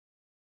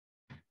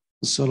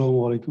Assalamu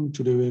alaikum.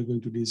 Today we are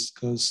going to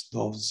discuss the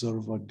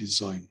observer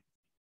design.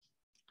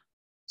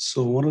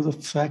 So one of the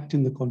fact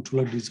in the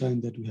controller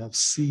design that we have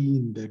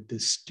seen that the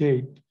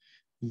state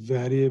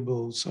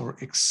variables are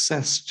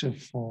accessed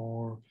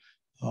for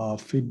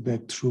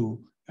feedback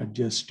through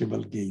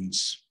adjustable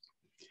gains.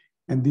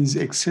 And these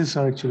access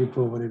are actually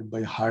provided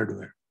by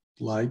hardware,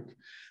 like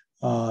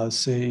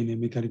say in a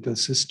mechanical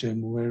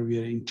system where we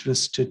are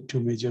interested to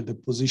measure the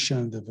position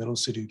and the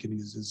velocity, we can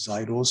use the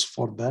gyros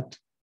for that.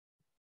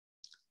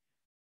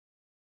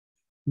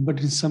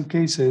 But in some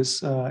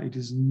cases, it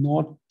is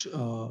not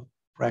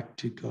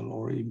practical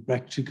or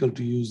impractical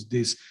to use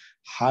this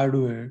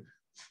hardware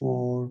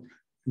for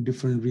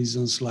different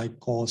reasons like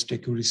cost,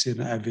 accuracy,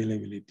 and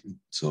availability.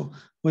 So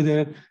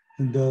whether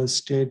the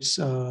states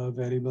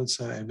variables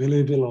are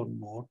available or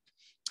not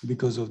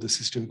because of the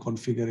system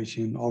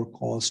configuration or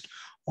cost,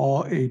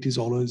 or it is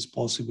always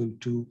possible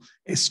to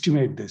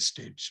estimate the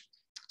states.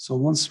 So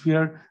once we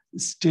are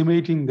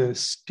estimating the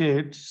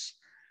states,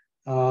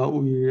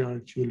 we are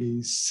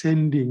actually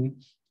sending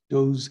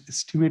those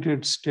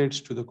estimated states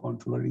to the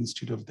controller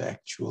instead of the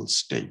actual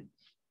state.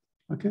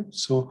 Okay,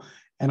 so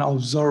an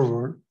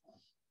observer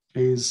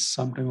is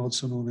sometimes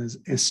also known as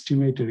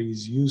estimator,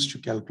 is used to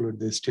calculate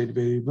the state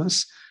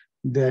variables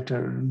that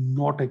are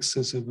not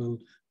accessible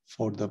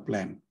for the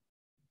plan.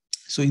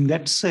 So in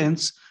that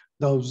sense,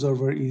 the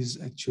observer is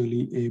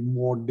actually a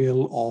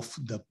model of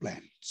the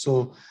plan.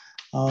 So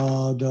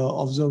the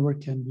observer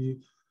can be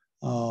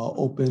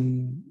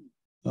open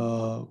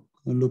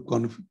loop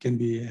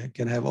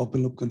can have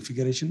open loop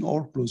configuration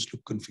or closed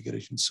loop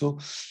configuration. So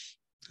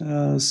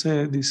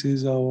say this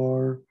is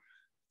our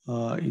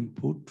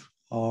input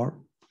R,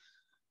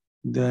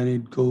 then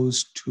it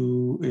goes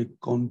to a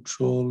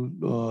control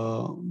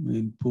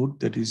input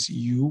that is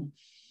U,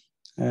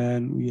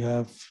 and we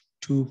have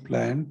two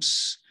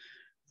plants.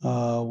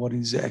 What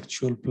is the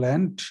actual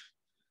plant?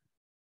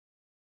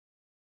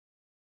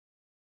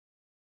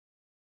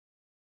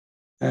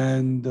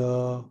 And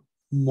the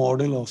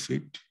model of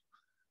it,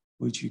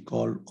 which we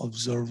call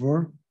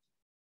observer.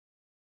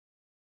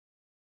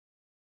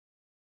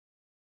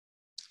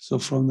 So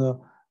from the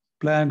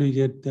plant, we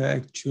get the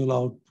actual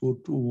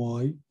output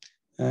Y,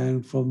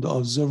 and from the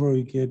observer,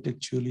 we get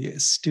actually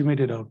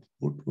estimated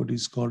output, what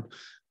is called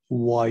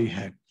Y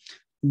hat.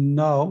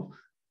 Now,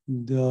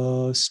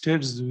 the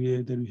states that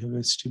we have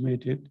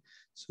estimated,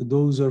 so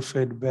those are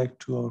fed back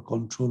to our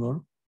controller.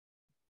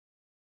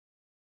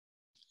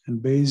 And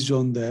based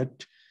on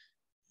that,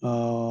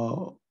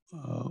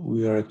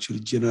 we are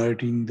actually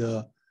generating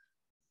the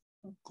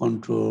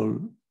control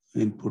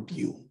input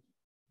U.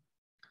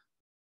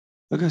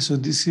 Okay, so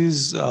this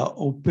is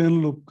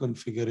open loop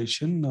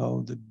configuration.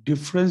 Now, the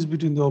difference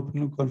between the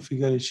open loop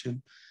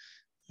configuration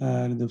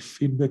and the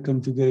feedback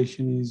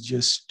configuration is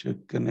just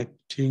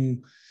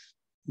connecting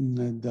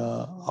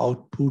the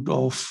output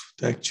of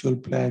the actual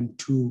plan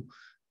to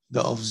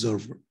the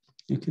observer.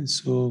 Okay,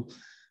 so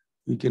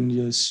we can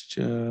just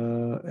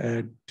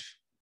add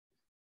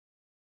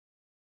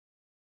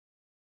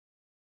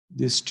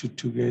these two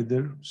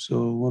together.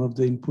 So one of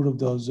the input of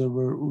the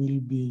observer will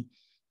be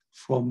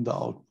from the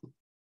output.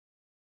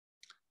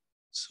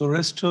 So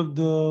rest of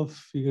the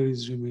figure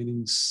is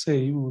remaining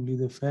same, only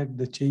the fact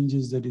the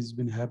changes that has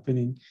been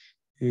happening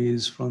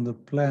is from the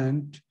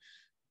plant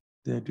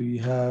that we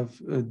have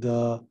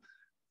the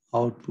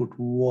output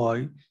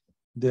Y,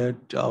 that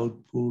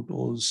output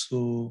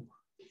also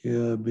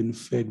been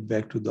fed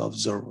back to the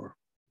observer.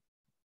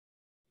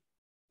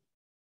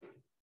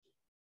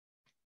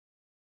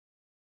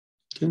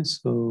 Okay,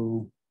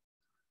 so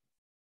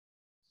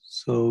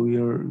we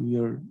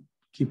are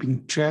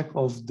keeping track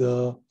of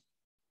the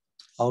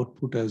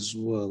output as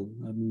well,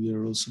 and we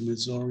are also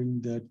measuring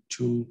that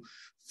to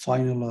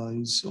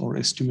finalize our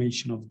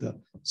estimation of the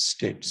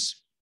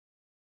states.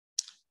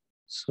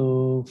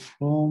 So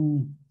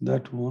from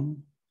that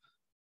one,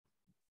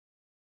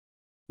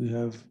 we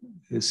have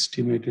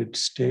estimated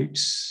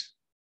states,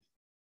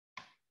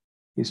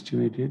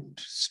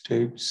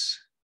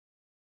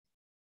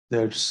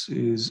 that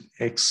is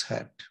X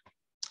hat.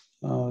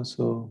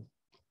 So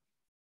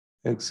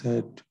X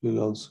hat will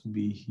also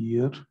be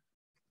here.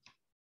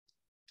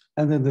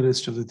 And then the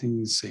rest of the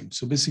thing is same.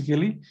 So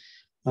basically,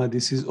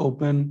 this is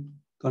open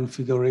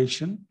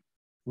configuration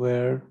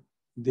where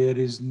there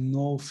is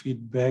no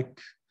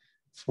feedback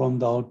from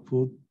the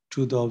output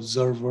to the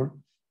observer,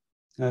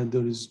 and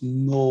there is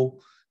no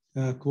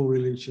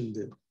correlation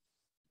there.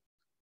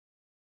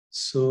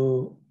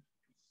 So,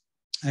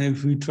 and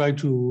if we try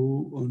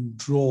to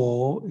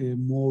draw a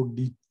more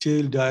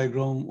detailed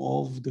diagram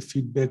of the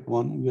feedback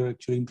one, we are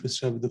actually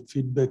interested with the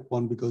feedback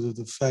one because of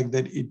the fact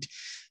that it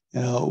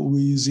we're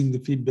using the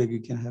feedback, you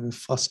can have a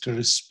faster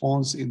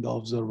response in the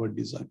observer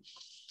design.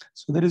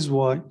 So that is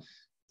why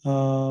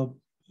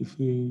if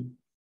we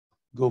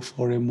go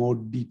for a more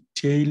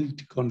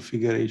detailed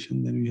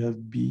configuration, then we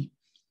have B,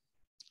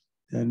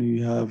 then we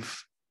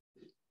have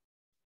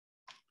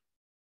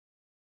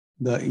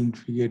the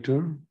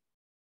integrator,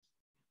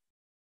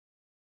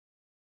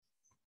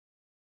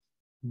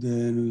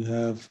 then we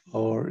have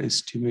our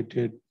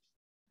estimated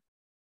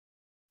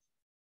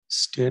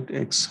state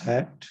x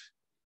hat,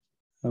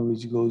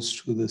 which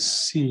goes to the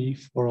C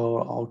for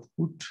our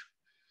output,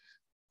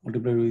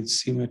 multiplied with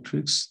C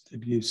matrix that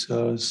gives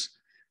us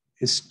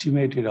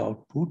estimated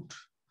output.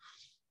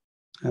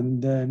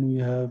 And then we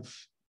have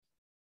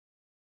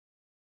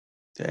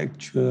the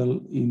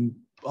actual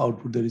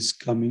output that is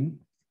coming.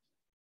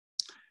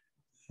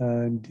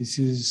 And this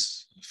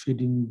is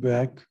feeding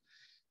back.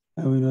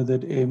 And we know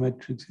that A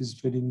matrix is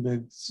feeding back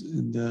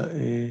in the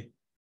A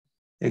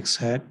x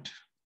hat.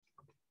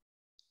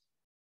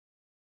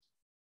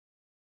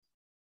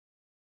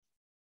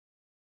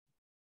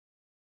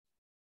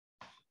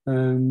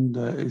 And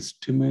the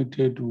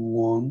estimated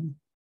one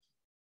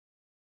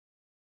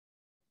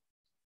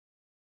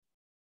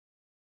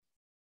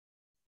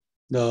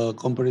the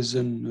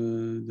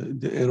comparison,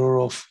 the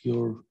error of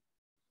your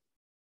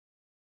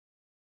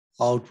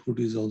output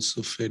is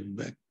also fed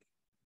back.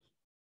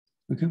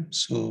 Okay,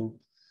 so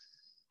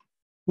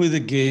with the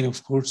gain,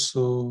 of course,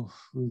 so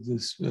with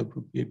this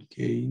appropriate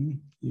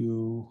gain,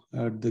 you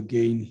add the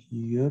gain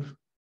here.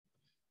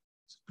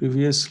 So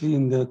previously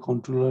in the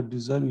controller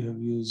design, we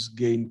have used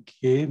gain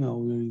K, now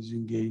we are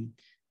using gain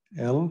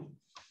L.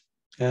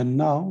 And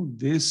now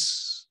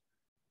this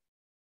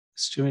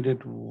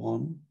estimated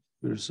one,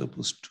 we're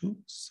supposed to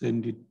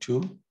send it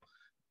to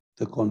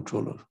the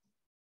controller.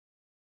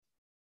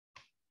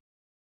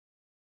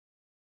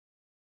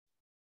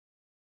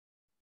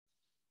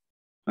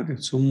 Okay,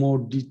 so more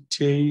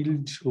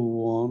detailed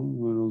one,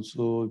 and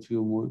also if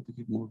you make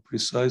it more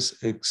precise,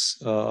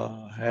 x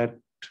hat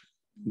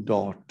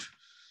dot.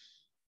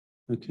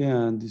 Okay,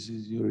 and this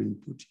is your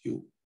input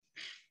U.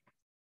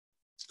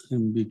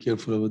 And be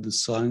careful about the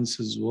signs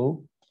as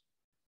well.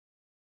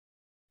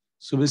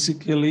 So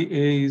basically,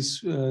 A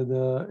is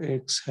the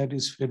X hat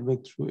is fed back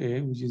through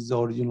A, which is the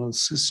original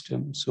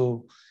system.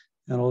 So,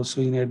 and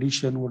also in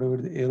addition, whatever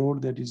the error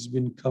that has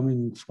been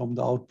coming from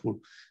the output,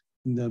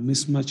 in the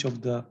mismatch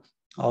of the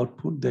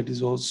output, that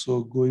is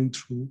also going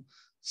through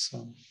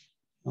some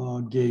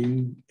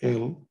gain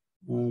L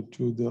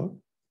to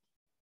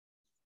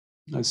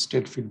the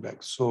state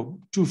feedback. So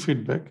two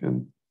feedback,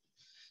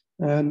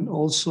 and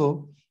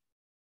also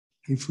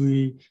if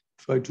we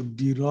try to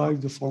derive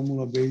the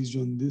formula based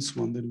on this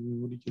one, then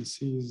what you can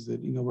see is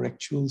that in our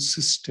actual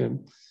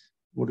system,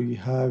 what we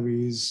have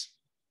is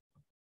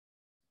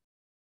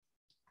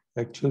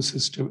actual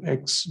system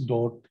X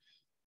dot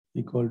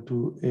equal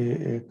to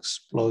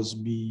AX plus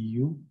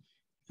BU,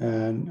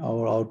 and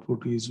our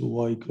output is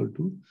Y equal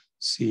to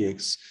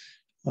CX.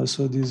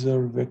 So these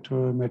are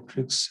vector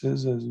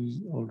matrices, as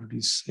we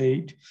already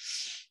said.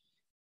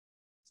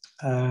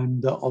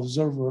 And the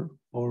observer,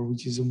 or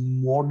which is a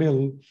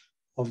model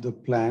of the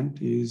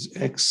plant, is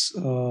X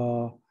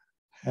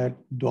hat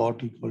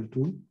dot equal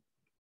to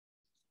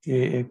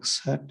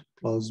AX hat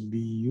plus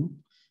BU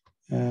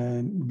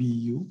and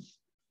BU,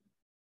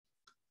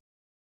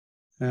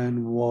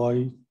 and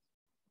Y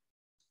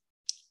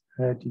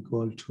hat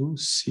equal to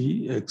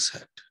CX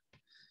hat.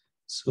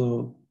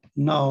 So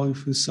now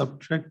if we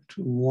subtract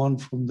one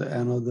from the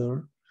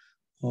another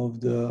of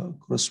the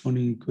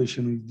corresponding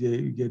equation,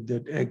 we get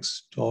that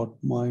X dot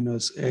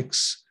minus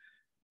X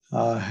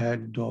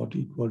hat dot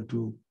equal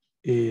to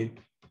A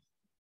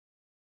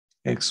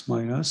X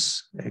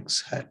minus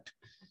X hat.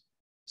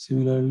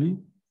 Similarly,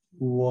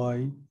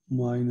 Y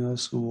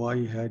minus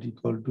Y hat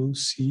equal to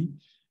C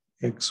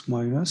X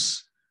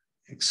minus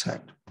X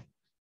hat.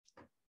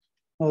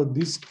 Now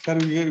this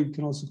you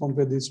can also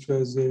compare this to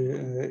as a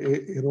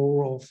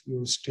error of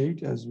your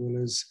state as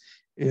well as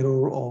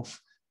error of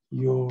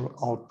your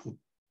output.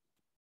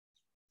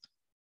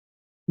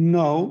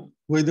 Now,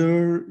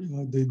 whether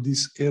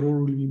this error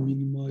will be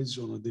minimized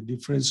or not, the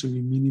difference will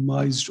be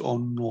minimized or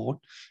not,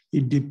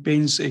 it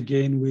depends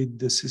again with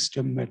the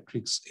system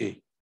matrix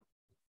A.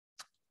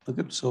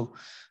 Okay, so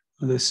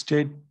the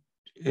state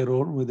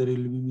error, whether it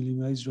will be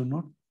minimized or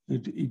not,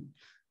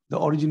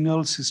 the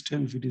original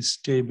system, if it is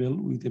stable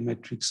with a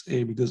matrix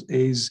A, because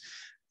A is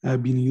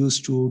been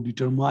used to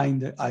determine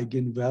the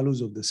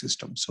eigenvalues of the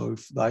system. So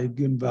if the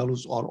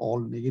eigenvalues are all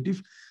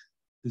negative,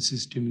 the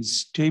system is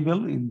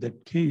stable. In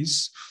that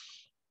case,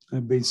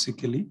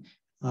 basically,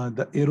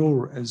 the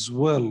error as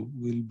well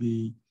will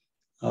be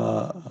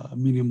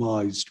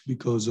minimized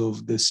because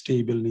of the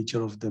stable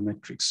nature of the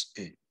matrix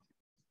A.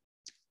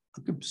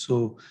 Okay,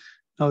 so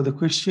now the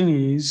question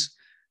is,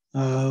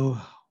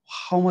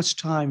 how much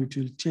time it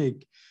will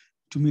take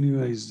to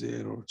minimize the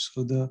error?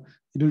 So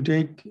it will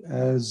take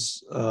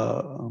as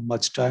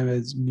much time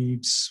as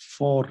needs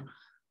for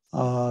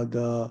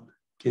the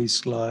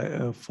case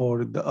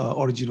for the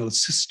original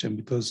system,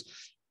 because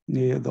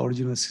the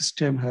original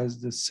system has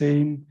the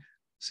same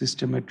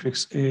system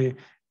matrix A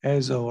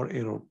as our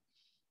error.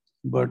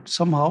 But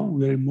somehow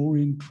we are more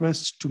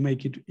interested to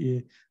make it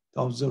the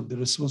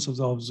response of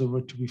the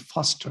observer to be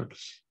faster.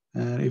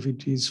 And if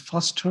it is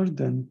faster,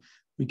 then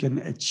we can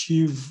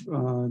achieve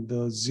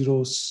the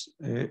zeros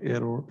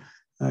error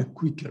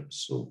quicker.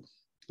 So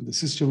the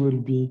system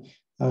will be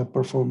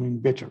performing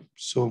better.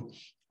 So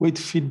with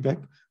feedback,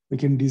 we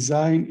can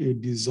design a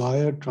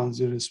desired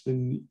transient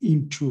response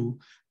into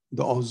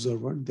the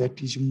observer,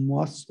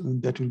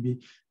 that will be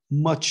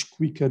much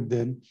quicker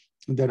than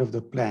that of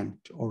the planned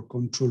or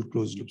controlled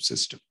closed loop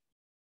system.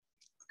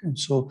 And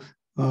so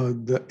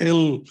the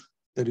L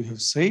that you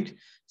have said,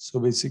 so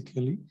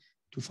basically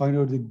to find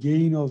out the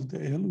gain of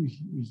the L,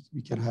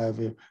 we can have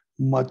a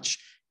much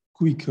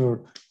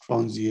quicker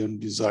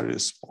transient desired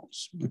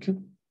response, okay?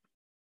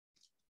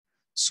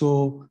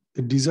 So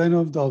the design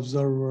of the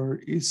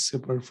observer is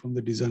separate from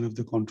the design of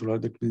the controller.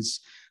 That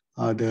means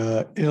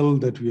the L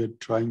that we are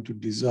trying to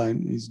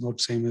design is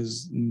not same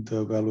as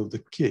the value of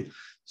the K.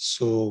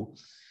 So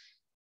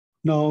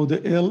now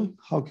the L,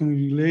 how can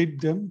we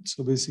relate them?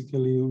 So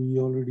basically we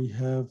already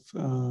have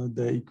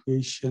the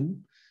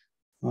equation.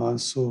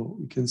 So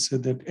we can say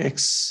that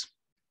X,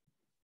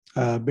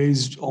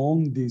 based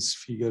on this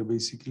figure,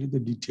 basically the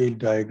detailed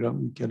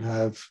diagram, we can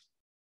have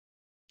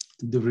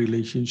the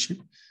relationship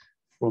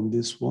from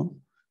this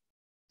one.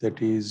 That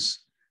is,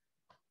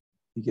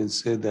 we can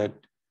say that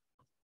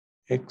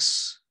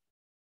X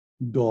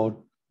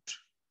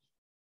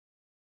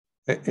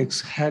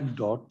hat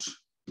dot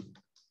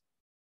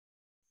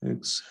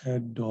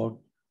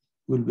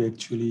will be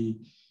actually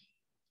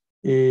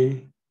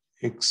A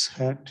X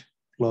hat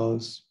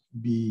plus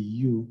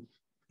BU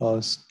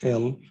plus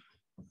L,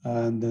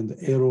 and then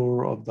the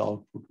error of the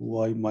output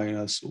Y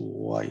minus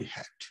Y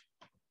hat.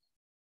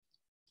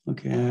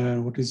 Okay,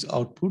 and what is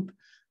output?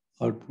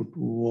 Output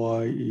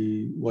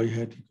Y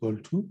hat equal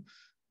to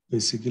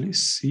basically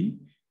C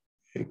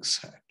X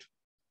hat.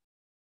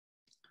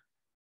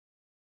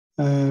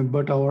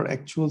 But our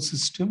actual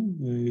system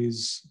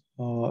is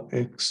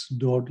X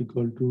dot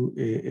equal to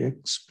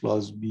AX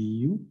plus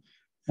BU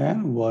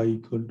and Y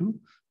equal to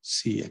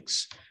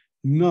CX.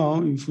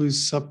 Now, if we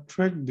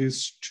subtract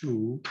these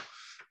two,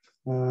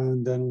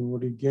 and then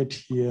what we get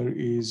here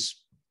is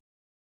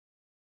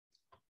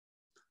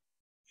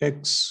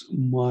X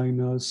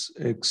minus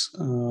X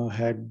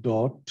hat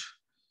dot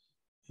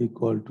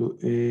equal to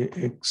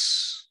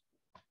AX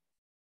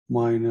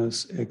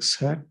minus X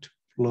hat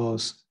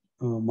plus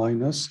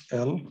minus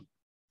L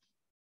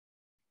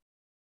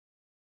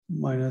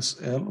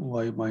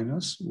Y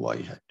minus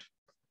Y hat.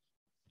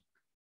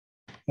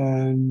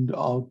 And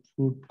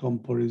output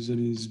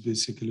comparison is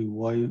basically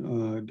Y,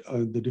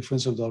 the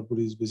difference of the output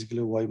is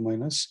basically Y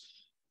minus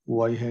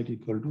Y hat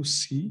equal to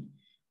C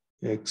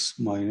X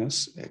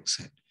minus X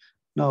hat.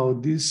 Now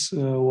this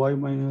Y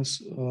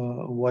minus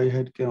Y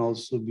hat can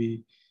also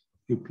be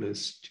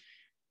replaced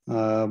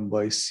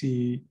by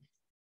C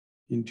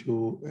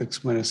into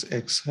X minus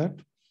X hat.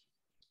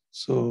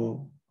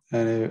 So,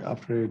 and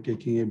after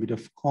taking a bit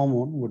of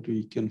common, what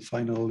we can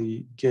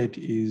finally get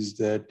is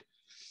that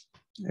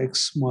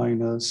X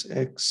minus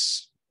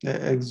X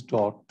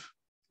dot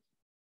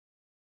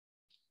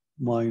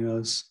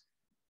minus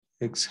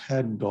X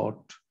hat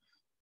dot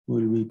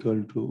will be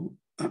equal to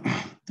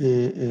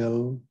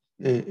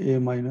A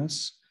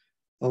minus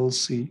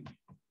LC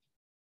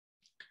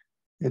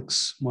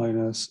X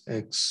minus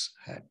X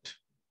hat.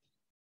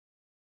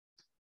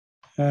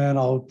 And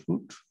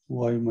output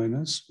Y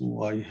minus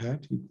Y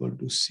hat equal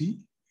to C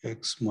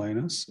X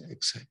minus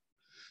X hat.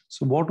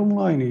 So bottom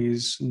line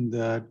is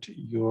that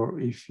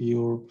if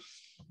your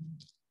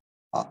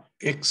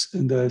X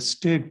in the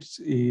state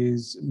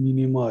is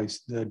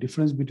minimized, the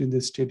difference between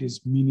the state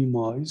is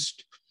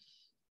minimized,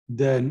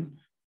 then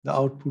the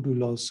output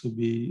will also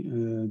be,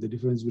 the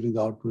difference between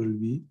the output will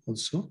be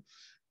also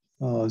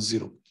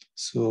 0.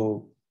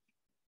 So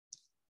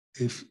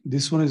if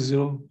this one is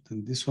 0,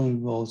 then this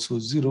one will be also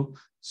 0.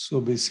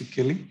 So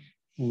basically,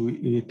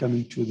 we are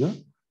coming to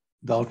the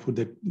output,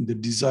 that the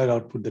desired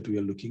output that we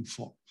are looking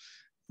for.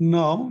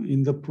 Now,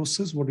 in the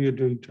process, what we are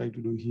trying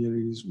to do here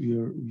is we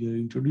are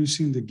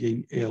introducing the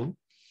gain L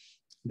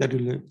that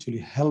will actually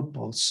help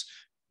us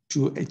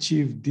to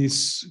achieve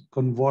this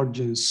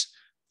convergence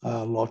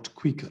a lot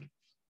quicker.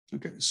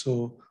 Okay,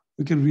 so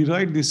we can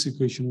rewrite this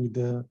equation with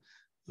the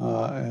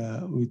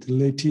with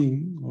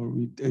letting or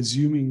with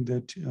assuming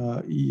that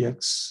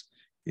EX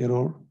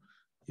error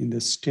in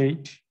the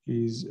state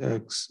is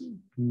X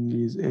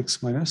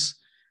minus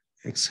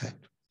X hat.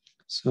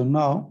 So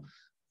now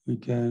we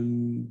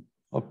can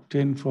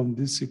obtain from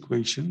this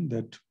equation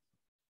that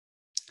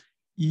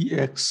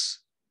EX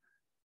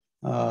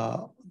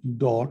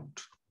dot,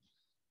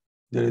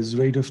 there is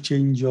rate of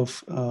change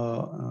of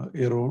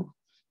error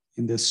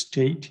in the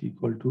state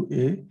equal to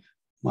A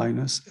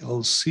minus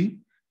LC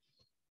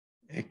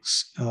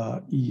X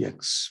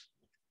EX,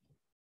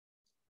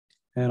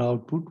 and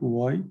output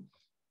Y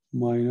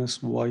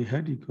minus Y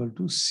hat equal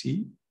to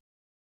C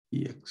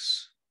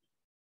EX.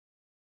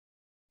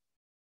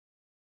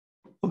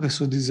 Okay,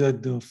 so these are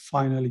the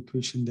final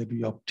equation that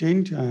we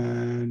obtained,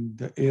 and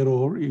the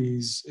error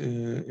is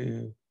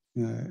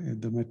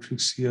the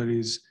matrix here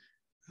is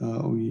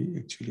we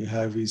actually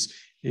have is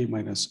A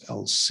minus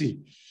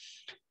LC.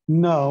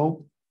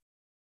 Now,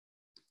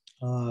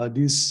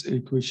 these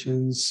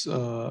equations,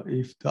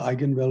 if the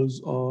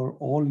eigenvalues are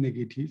all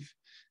negative,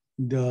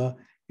 the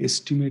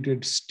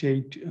estimated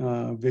state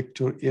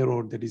vector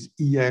error, that is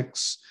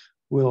EX,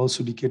 will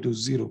also decay to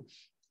 0.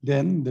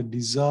 Then the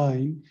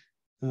design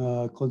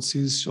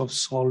consists of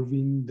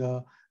solving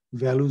the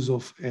values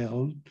of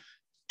L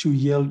to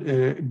yield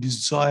a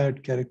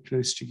desired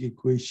characteristic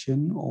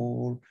equation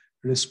or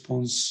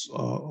response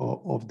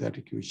of that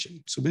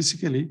equation. So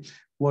basically,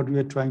 what we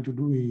are trying to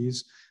do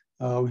is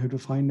we have to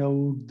find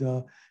out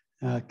the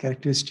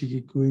characteristic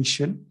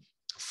equation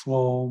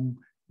from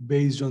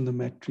based on the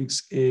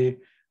matrix A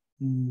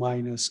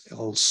minus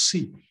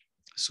LC.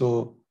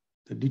 So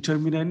the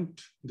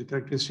determinant, the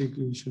characteristic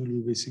equation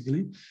will be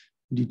basically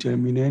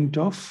determinant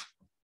of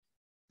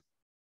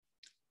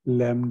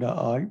lambda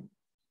I.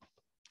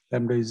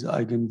 Lambda is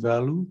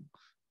eigenvalue,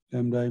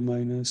 lambda I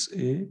minus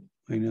A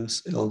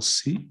minus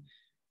LC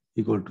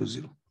equal to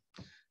 0.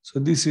 So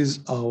this is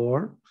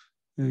our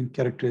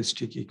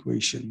characteristic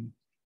equation.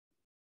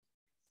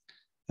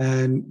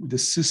 And the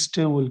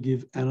system will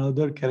give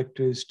another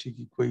characteristic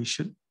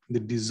equation, the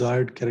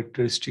desired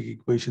characteristic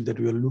equation that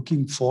we are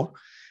looking for.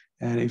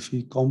 And if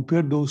we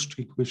compare those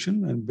two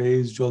equations, and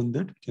based on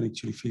that, we can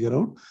actually figure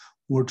out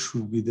what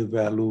should be the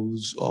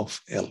values of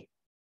L.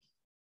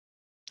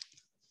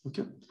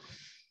 Okay.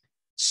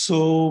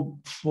 So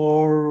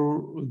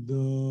for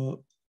the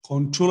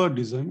controller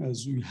design,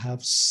 as we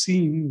have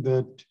seen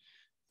that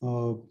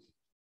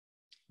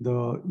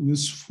the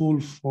useful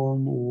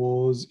form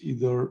was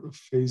either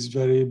phase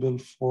variable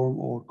form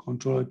or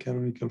controller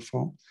canonical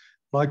form.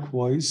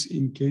 Likewise,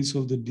 in case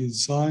of the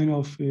design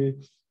of a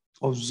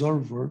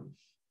observer,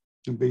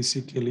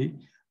 basically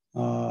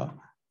a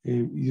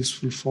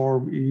useful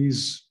form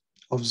is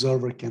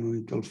observer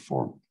canonical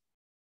form.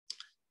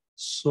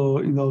 So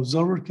in the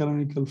observer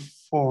canonical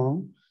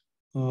form,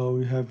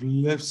 we have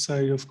left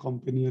side of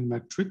companion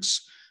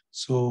matrix.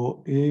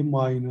 So A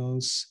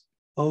minus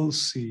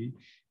LC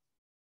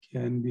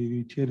can be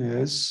written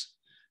as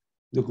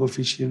the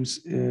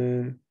coefficients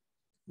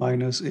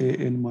minus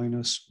AN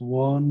minus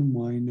 1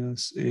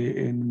 minus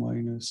AN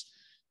minus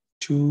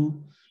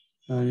 2,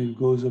 and it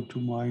goes up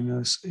to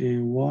minus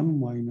A1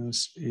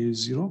 minus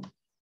A0.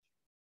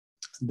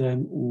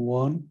 Then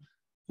 1,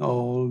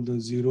 all the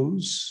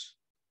zeros,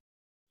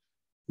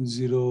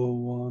 0,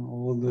 1,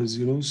 all the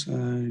zeros,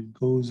 and it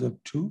goes up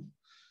to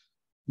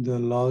the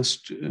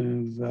last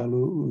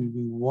value will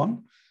be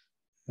 1,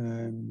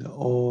 and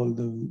all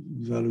the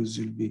values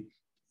will be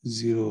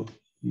 0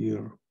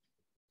 here.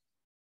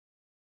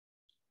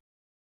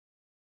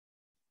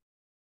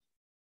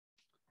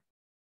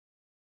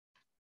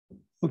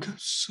 Okay,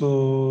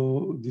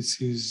 so this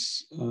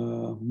is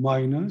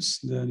minus,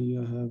 then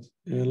you have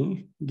L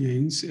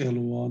gains,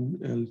 L1,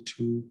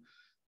 L2,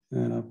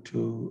 and up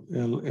to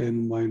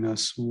Ln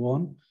minus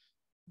 1,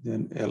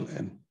 then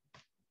Ln.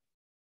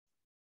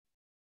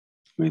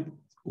 With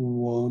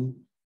 1,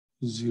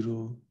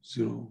 0,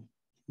 0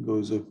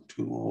 goes up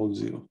to all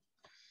 0.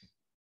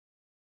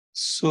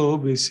 So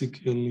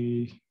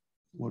basically,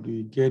 what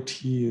we get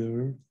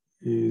here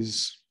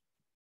is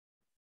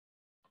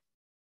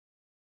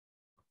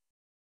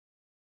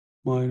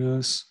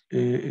minus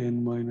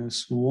AN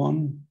minus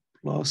 1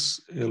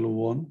 plus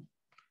L1.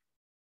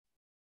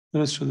 The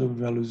rest of the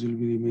values will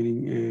be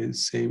remaining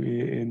same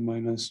AN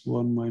minus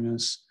 1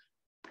 minus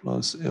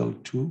plus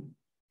L2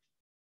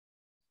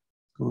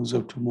 goes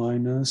up to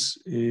minus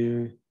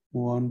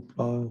A1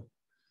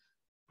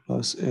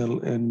 plus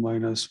Ln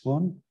minus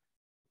 1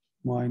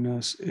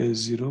 minus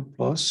A0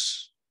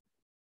 plus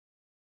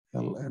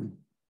Ln.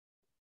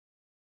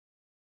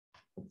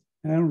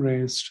 And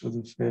rest of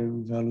the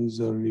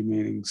values are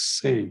remaining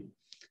same.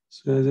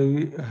 So as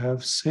I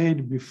have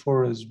said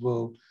before as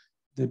well,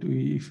 that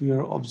if we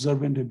are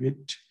observant a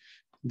bit,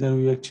 then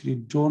we actually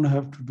don't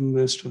have to do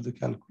rest of the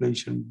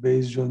calculation.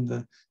 Based on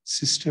the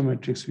system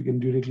matrix, we can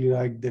directly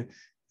write the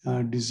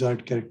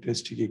desired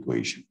characteristic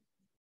equation.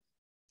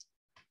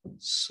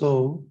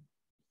 So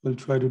we'll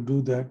try to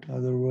do that.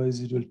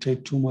 Otherwise, it will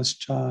take too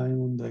much time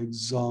on the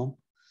exam.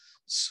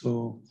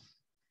 So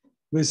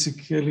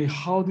basically,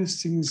 how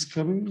this thing is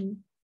coming,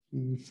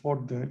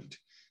 for that,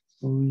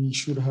 we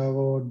should have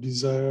our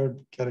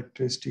desired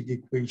characteristic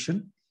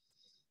equation.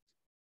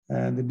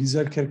 And the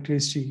desired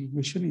characteristic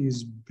equation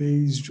is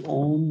based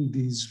on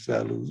these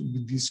values,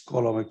 this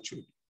column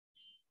actually.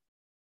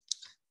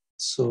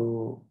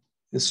 So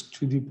S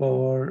to the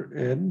power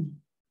n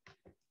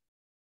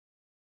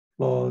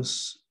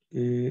plus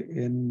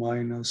AN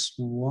minus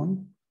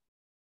 1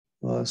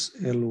 plus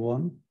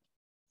L1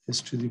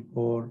 S to the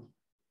power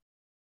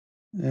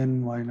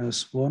n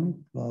minus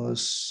 1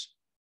 plus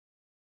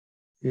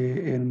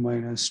AN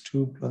minus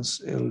 2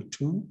 plus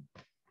L2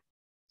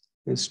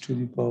 S to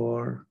the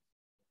power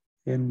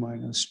n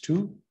minus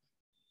 2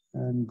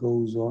 and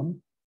goes on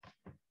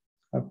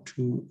up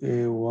to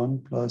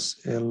A1 plus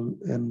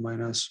Ln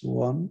minus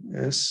 1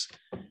 S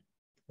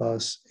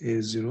plus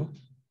A0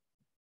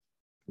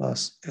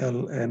 plus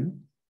Ln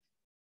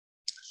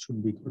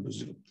should be equal to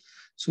 0.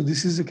 So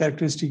this is the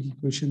characteristic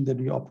equation that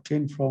we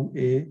obtained from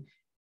A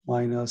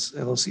minus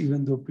LC,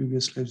 even though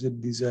previous slides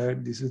said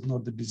desired, this is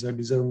not the desired.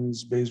 Desired one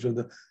is based on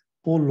the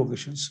pole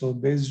location. So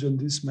based on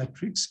this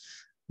matrix,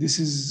 this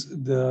is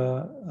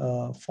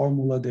the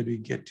formula that we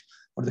get,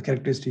 or the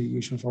characteristic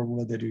equation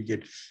formula that you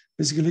get,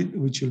 basically,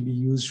 which will be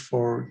used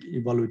for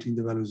evaluating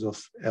the values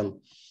of L.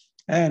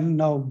 And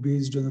now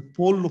based on the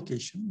pole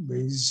location,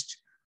 which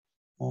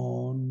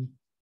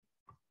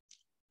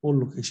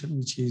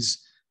is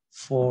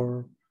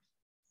for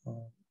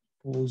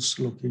poles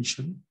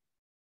location,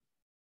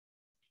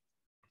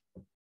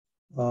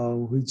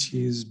 which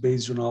is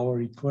based on our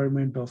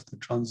requirement of the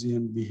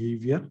transient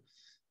behavior.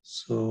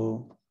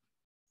 So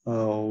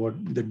what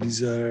the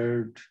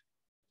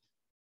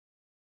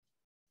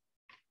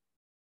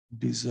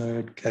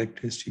desired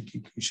characteristic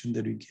equation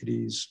that we get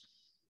is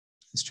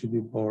s to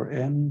the power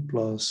n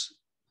plus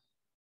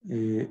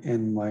a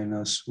n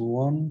minus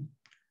 1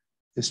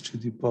 s to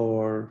the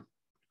power,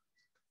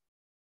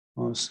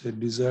 say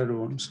desired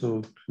one,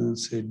 so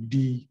let's say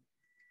d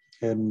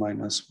n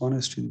minus 1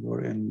 s to the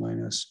power n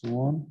minus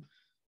 1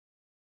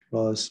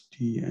 plus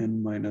d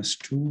n minus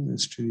 2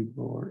 s to the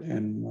power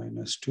n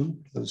minus 2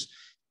 plus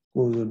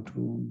goes on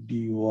to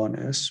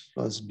d1s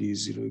plus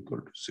d0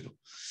 equal to 0.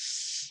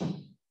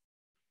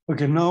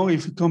 Okay, now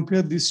if you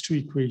compare these two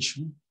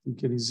equations, you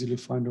can easily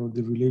find out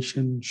the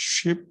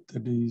relationship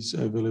that is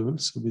available.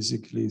 So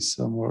basically,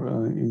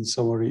 somewhere in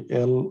summary,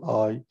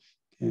 Li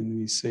can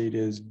we say it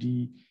as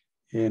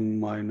dn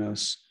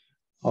minus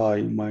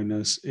I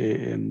minus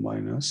an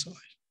minus I,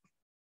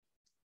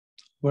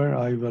 where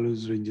I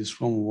values ranges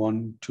from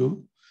 1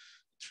 to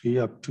 3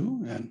 up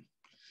to n.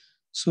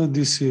 So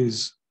this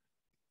is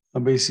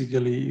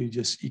basically you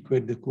just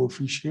equate the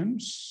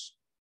coefficients.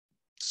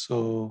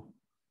 So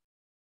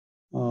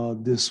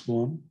this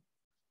one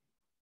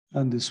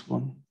and this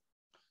one,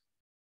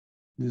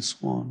 this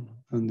one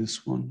and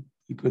this one,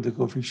 equate the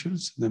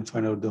coefficients, then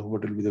find out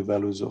what will be the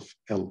values of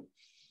L.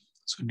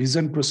 So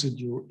design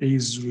procedure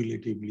is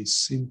relatively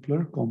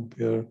simpler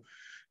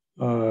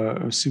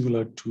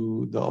similar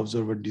to the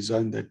observer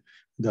design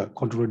the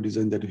controller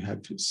design that we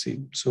have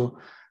seen. So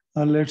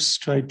let's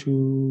try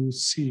to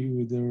see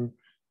whether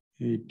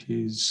it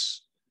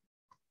is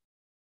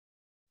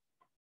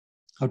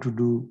how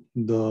to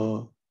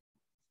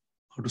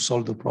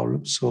solve the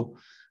problem. So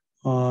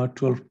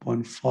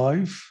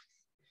 12.5.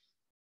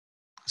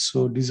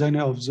 So design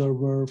an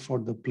observer for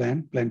the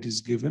plant. Plant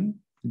is given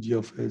g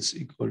of s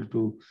equal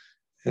to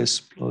s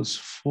plus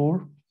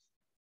 4,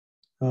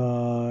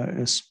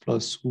 s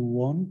plus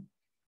 1,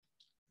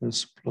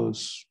 s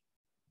plus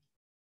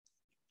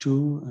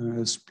 2, and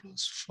s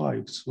plus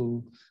 5.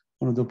 So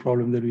one of the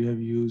problem that we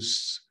have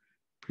used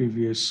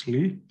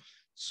previously.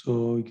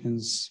 So you can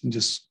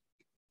just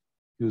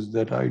use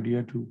that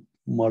idea to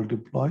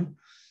multiply.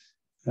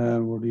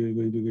 And what you're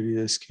going to get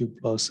is s cube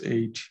plus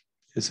 8,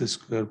 s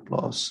square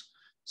plus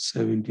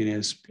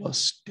 17s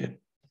plus 10.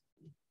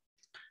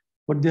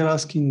 What they're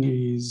asking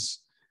is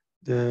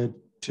that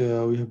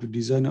we have to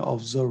design an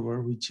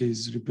observer which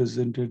is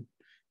represented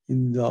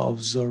in the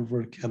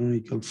observer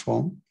canonical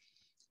form.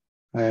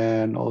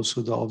 And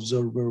also the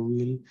observer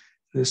will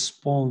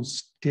respond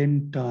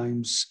 10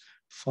 times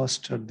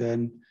faster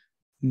than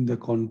in the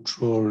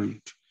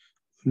controlled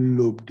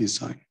loop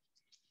design.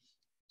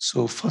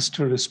 So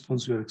faster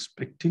response we are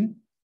expecting.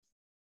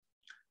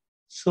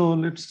 So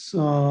let's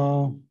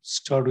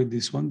start with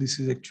this one. This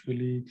is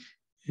actually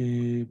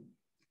the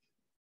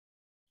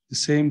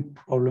same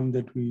problem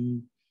that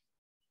we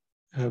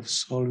have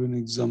solved in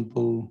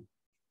example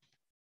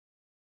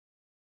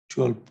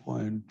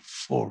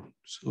 12.4.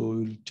 So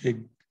we'll take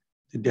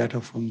the data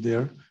from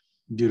there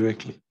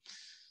directly.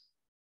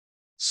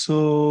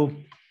 So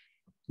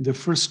the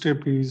first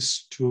step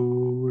is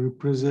to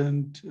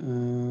represent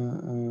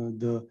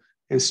the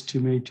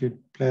estimated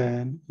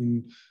plan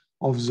in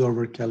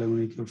observer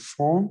canonical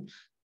form.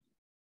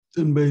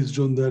 Then based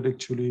on that,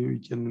 actually, we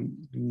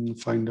can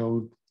find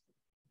out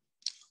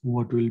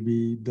what will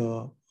be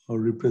the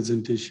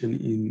representation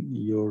in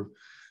your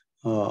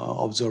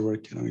observer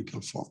canonical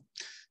form.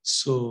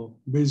 So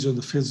based on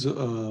the phase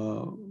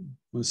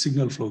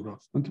signal flow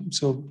graph. Okay,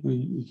 so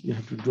you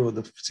have to draw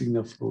the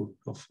signal flow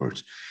graph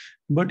first.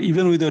 But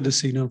even without the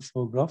signal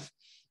flow graph,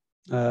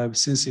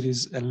 since it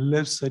is a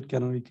left side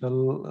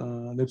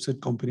canonical, left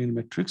side component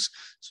matrix,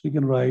 so you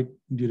can write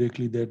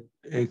directly that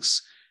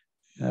x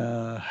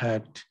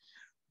hat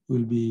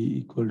will be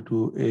equal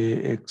to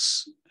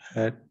ax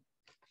hat,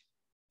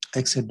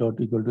 x hat dot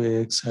equal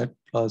to ax hat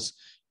plus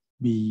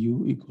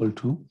bu equal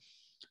to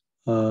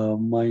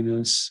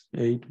minus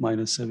 8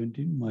 minus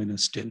 17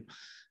 minus 10.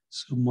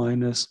 So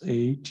minus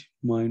 8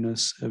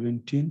 minus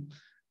 17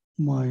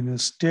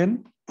 minus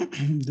 10,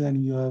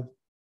 then you have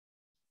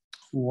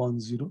 1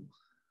 0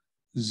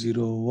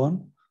 0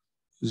 1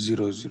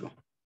 0 0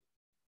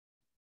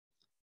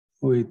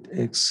 with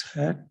x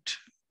hat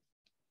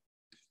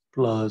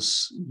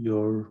plus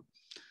your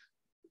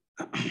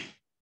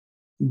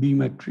B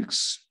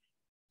matrix.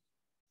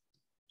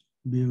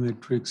 B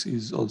matrix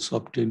is also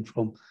obtained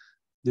from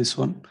this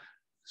one.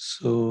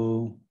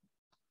 So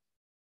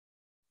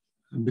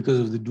because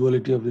of the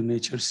duality of the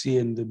nature, C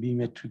and the B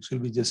matrix will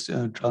be just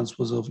a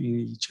transpose of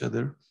each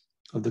other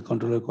of the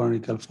controller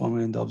canonical form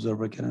and the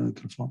observer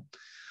canonical form.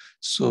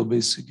 So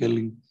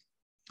basically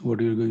what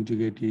you're going to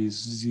get is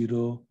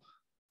 0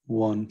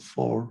 1,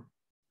 4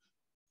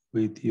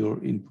 with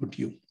your input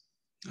u.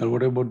 And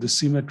what about the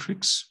C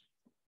matrix?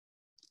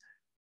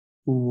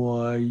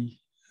 Y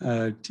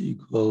hat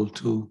equal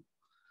to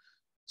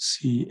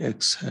C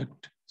x hat.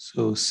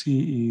 So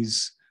C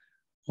is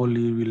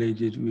only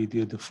related with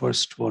the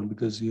first one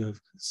because you have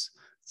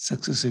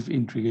successive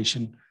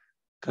integration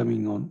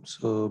coming on.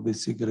 So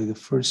basically the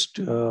first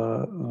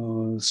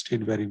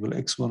state variable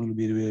x1 will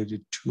be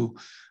related to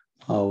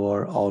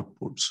our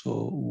output.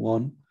 So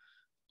 1,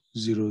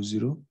 0,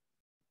 0,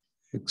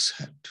 x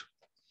hat.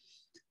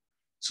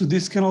 So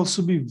this can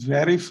also be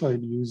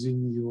verified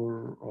using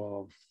your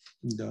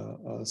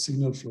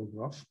signal flow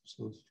graph.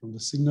 So from the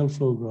signal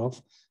flow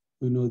graph,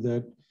 we know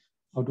that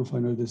how to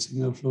find out the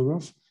signal flow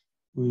graph.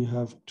 We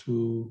have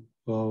to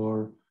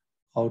our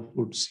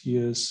output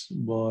CS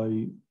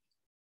by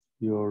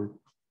your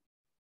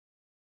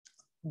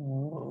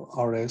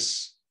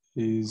RS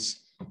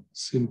is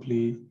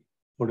simply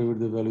whatever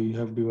the value you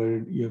have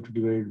divided, you have to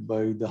divide it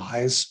by the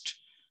highest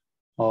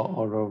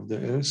order of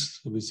the S.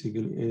 So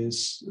basically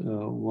S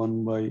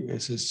 1 by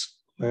SS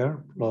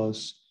square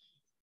plus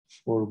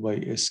 4 by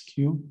S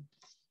cube.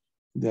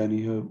 Then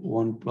you have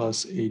 1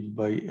 plus 8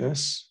 by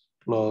S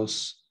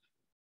plus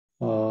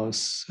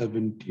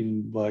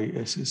 17 by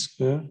S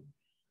square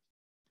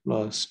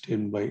plus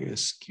 10 by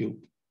S cube.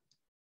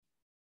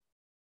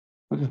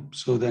 Okay,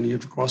 so then you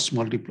have to cross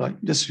multiply,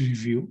 just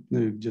review,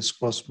 just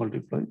cross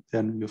multiply,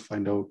 then you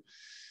find out.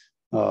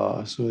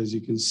 So as you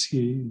can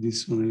see,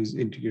 this one is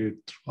integrated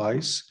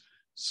twice.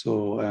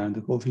 So, and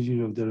the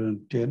coefficient of the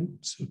 10,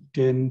 so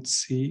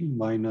 10C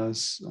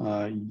minus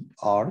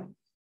R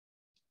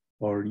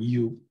or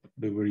U,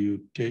 whatever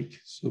you take.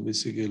 So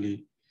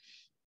basically,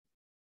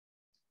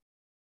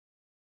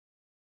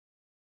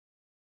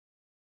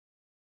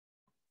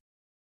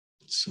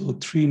 so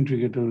 3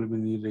 integrators will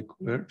be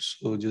required.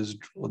 So just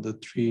draw the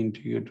 3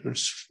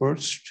 integrators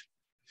first.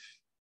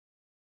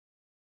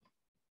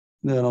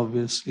 Then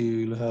obviously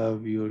you'll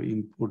have your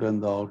input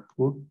and the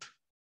output.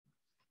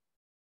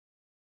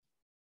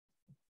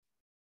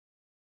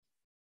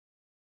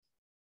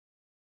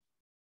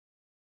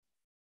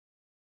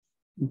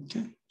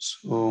 Okay,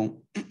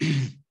 so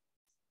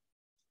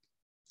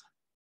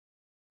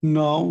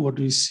now what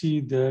we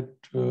see that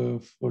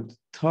for the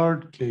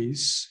third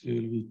case, it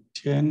will be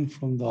 10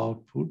 from the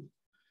output.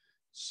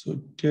 So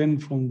 10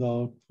 from the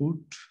output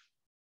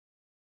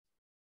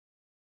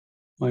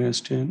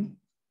minus 10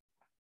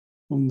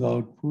 from the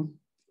output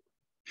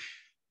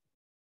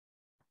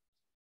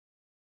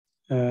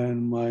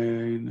and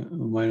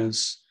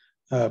minus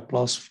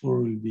plus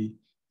 4 will be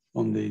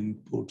from the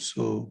input.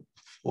 So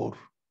 4.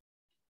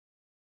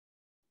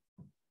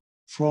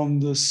 From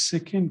the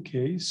second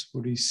case,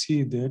 what we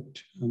see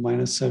that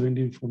minus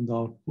 17 from the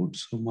output.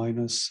 So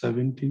minus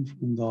 17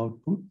 from the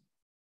output.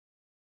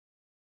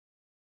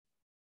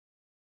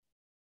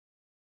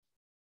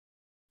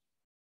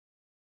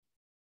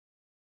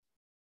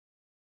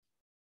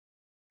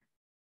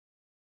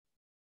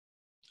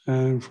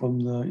 And from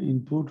the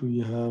input, we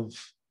have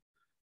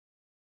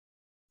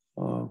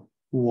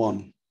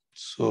 1.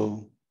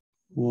 So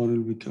 1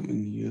 will be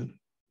coming here.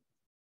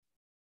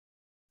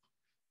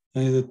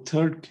 And in the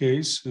third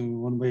case,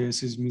 1 by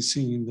S is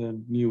missing in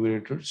the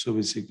numerator. So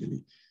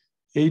basically,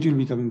 8 will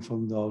be coming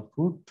from the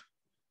output,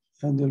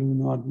 and there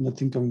will be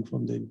nothing coming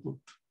from the input.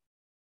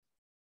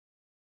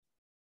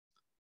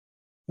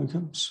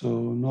 Okay,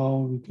 so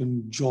now we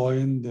can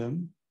join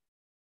them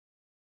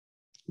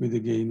with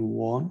again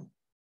 1.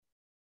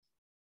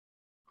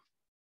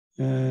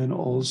 And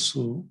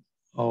also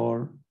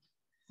our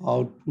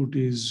output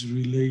is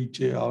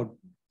related, out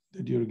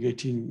that you're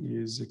getting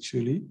is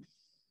actually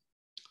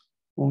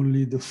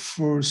only the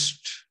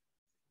first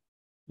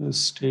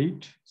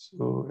state,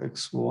 so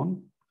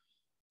x1.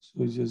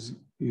 So just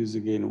use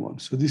again 1.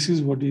 So this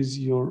is what is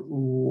your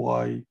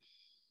y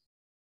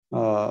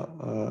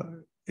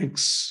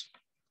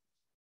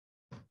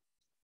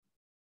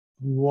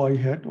y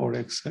hat or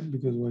x hat,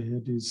 because y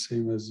hat is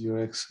same as your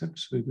x hat.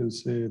 So you can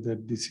say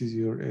that this is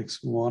your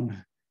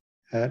x1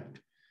 hat.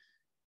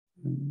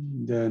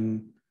 And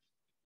then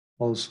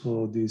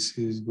also this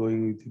is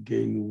going with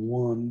gain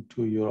 1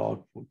 to your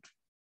output.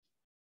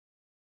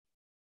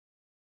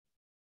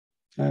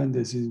 And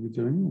this is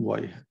becoming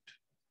y hat.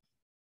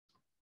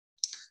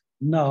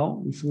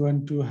 Now, if you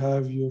want to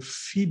have your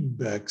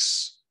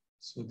feedbacks,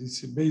 so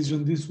this is based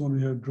on this one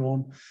we have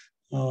drawn,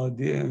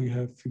 we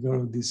have figured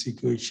out this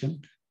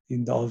equation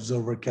in the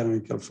observer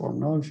canonical form.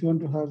 Now, if you want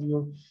to have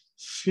your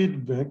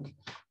feedback,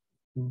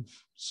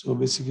 so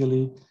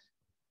basically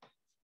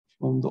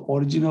from the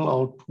original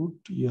output,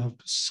 you have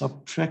to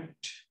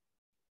subtract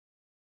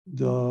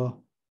the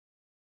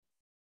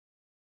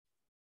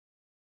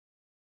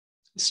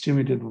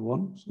estimated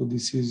 1. So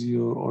this is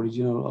your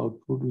original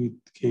output with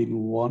gain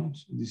 1.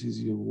 So this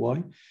is your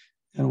y,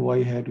 and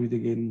y hat with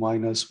again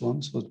minus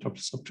 1. So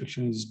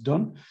subtraction is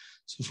done.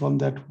 So from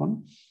that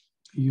one,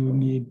 you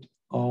need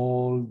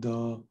all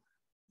the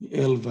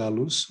L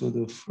values. So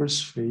the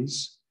first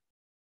phase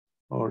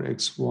or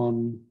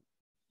x1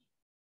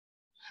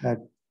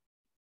 hat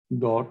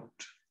dot.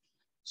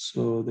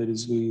 So that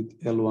is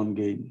with L1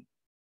 gain.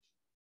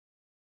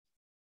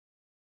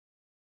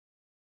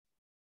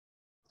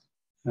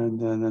 And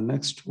then the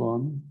next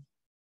one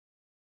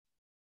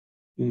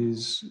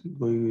is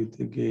going with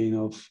the gain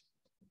of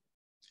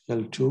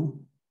L2.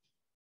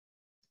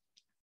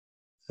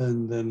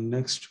 And then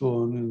next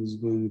one is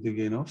going with the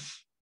gain of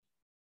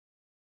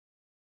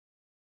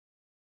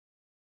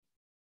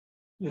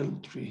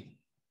L3.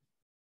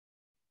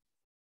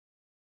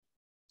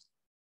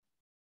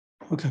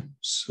 Okay,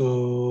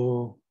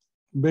 so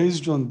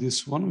based on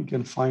this one, we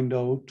can find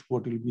out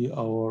what will be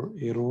our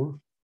error,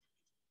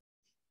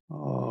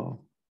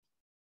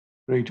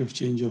 rate of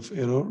change of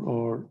error,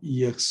 or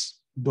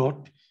EX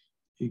dot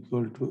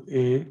equal to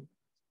A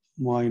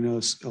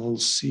minus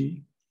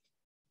LC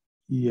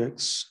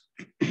EX.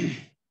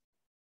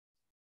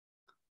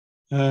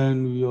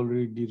 And we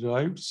already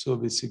derived, so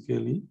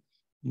basically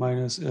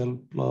minus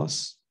 8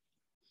 plus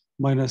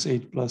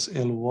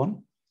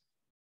L1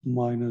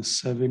 minus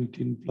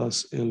 17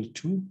 plus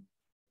L2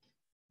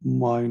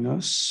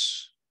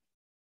 minus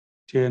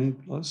 10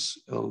 plus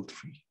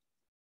L3.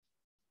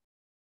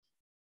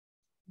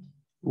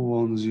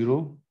 1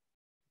 0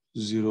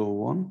 0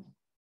 1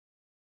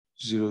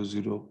 0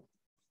 0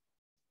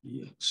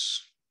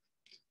 EX.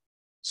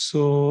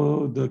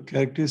 So the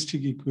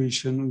characteristic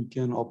equation we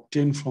can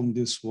obtain from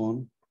this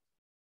one,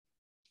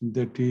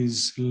 that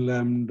is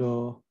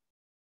lambda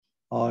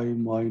I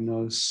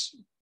minus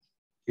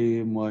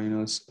A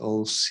minus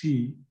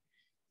LC.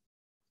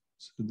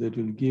 So that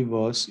will give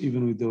us,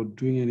 even without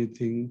doing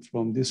anything,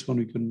 from this one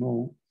we can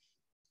know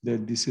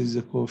that this is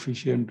the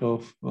coefficient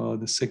of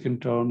the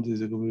second term, this is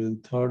the coefficient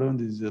of the third term,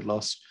 this is the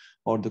last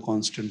or the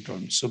constant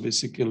term. So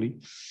basically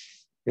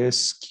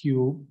S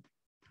cube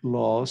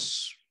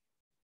plus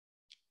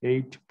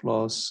 8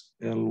 plus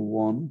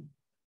L1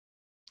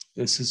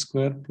 S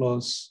square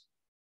plus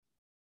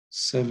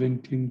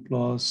 17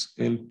 plus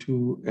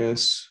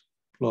L2S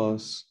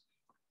plus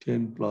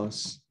 10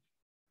 plus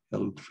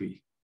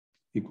L3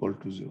 equal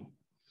to 0.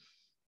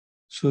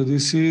 So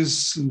this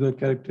is the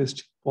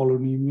characteristic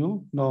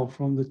polynomial. Now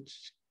from the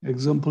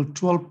example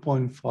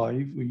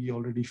 12.5, we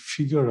already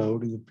figured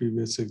out in the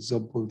previous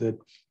example that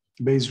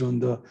based on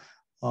the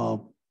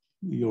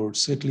your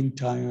settling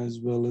time as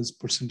well as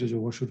percentage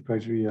overshoot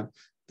criteria,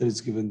 that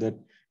is given that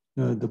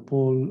the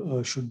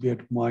pole should be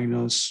at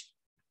minus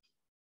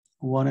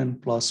 1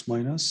 and plus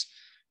minus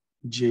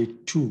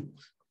J2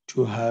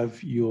 to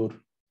have your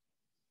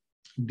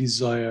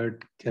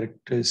desired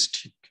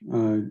characteristic,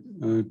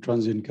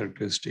 transient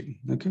characteristic.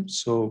 Okay,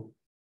 so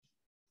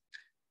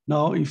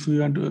now if we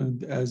want to,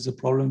 as the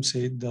problem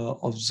said, the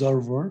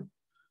observer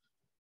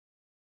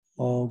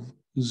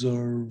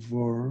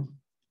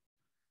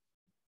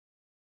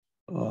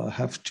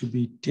have to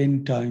be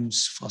 10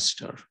 times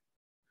faster.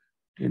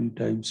 10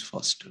 times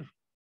faster.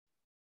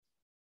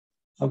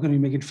 How can we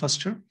make it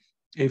faster?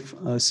 If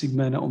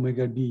sigma and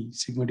omega d,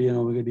 sigma d and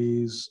omega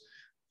d is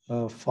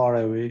far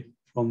away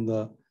from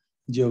the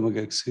j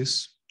omega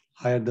axis,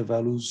 higher the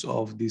values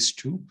of these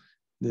two,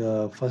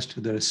 the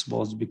faster the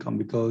response become,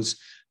 because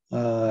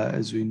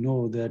as we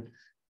know that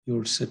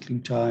your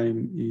settling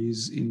time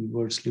is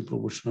inversely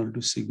proportional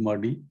to sigma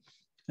d,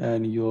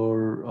 and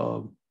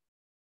your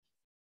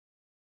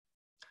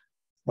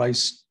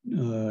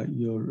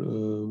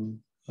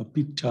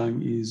peak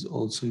time is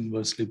also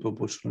inversely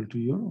proportional to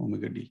your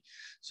omega d.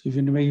 So if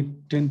you make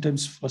it 10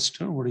 times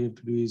faster, what you have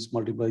to do is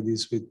multiply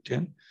this with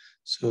 10.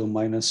 So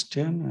minus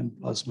 10 and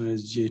plus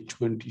minus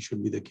J20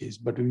 should be the case.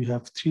 But we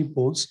have 3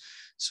 poles,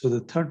 so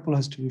the third pole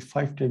has to be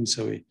 5 times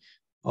away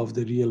of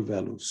the real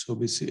value. So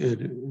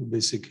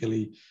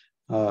basically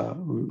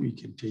we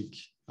can take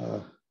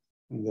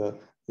the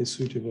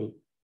suitable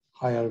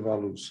higher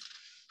values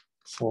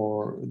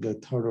for the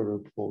third order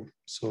pole.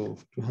 So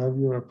to have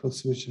your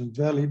approximation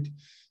valid,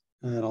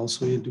 and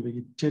also you have to make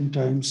it 10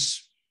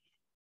 times,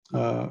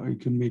 you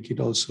can make it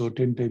also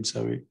 10 times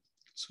away.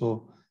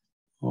 So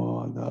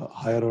the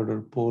higher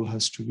order pole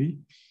has to be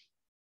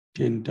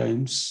 10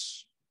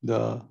 times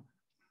the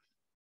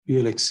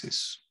real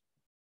axis.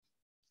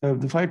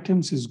 The 5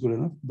 times is good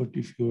enough, but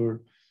if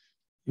you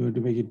want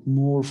to make it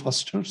more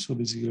faster, so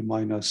basically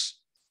minus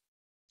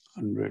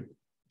 100.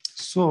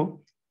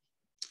 So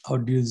our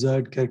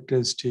desired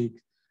characteristic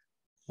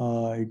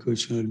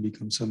equation will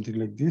become something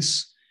like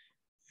this: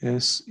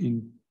 S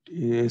in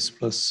S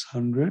plus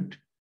 100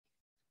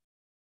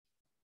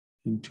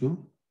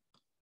 into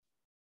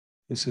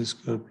S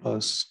square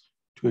plus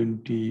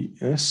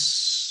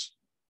 20S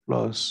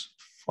plus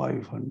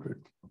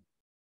 500.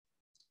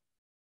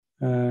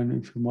 And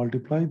if you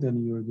multiply,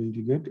 then you are going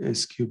to get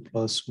S cube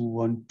plus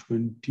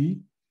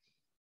 120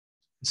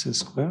 S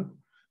square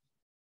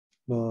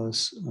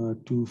plus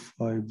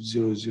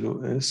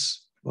 2500S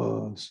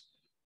plus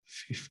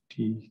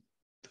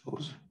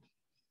 50,000.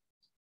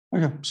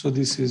 Okay, so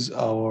this is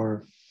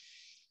our,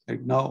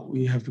 like now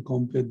we have to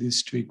compare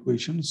these two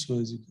equations. So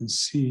as you can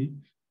see,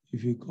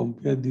 if you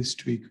compare these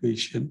two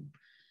equations,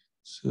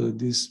 so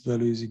this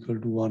value is equal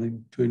to 1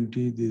 in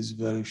 20, this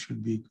value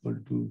should be equal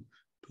to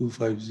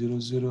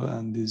 2500,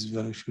 and this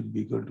value should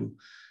be equal to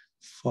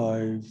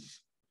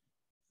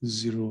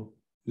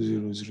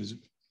 50,000.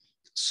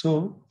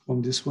 So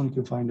from this one, you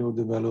can find out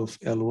the value of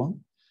L1.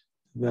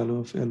 The value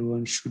of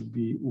L1 should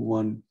be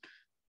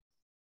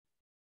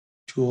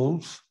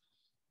 112.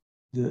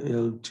 The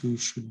L2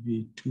 should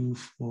be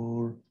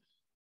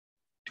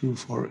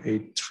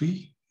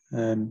 2483,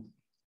 and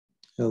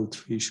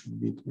L3 should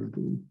be equal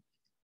to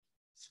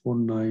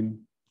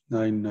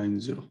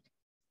 49990.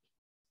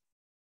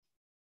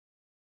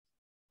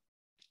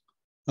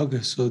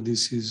 Okay, so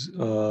this is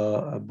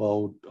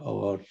about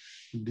our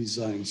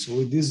design. So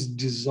with this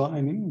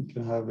designing, you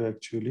can have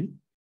actually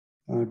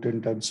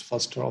 10 times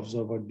faster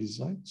observer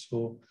design.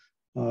 So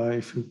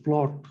if you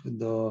plot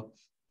the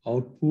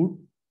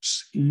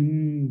outputs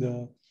in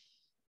the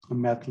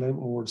MATLAB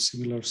or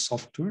similar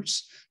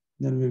softwares,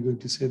 then we're going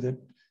to say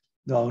that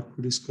the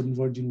output is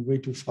converging way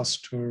too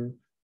faster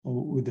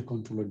with the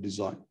controller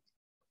design.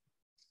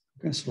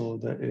 Okay, so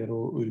the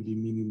error will be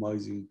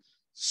minimizing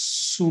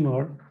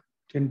sooner,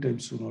 10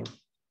 times sooner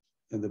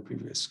than the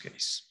previous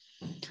case.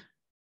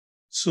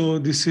 So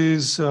this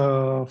is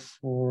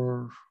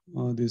for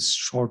this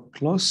short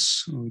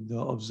class with the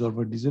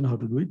observer design, how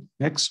to do it.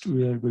 Next,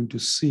 we are going to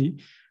see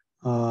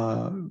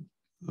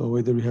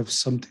whether we have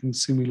something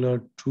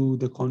similar to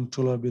the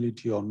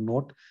controllability or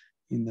not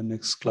in the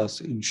next class,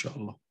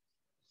 inshallah.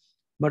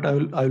 But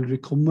I'll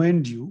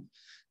recommend you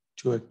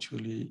to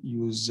actually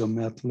use the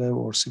MATLAB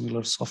or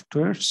similar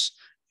softwares,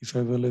 if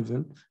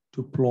available,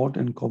 to plot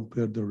and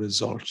compare the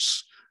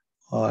results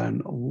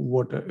and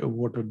what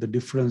are the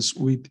difference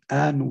with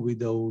and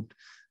without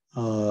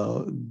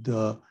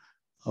the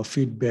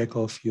feedback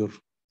of your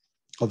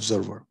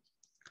observer.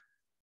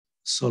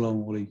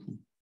 Assalamu alaikum.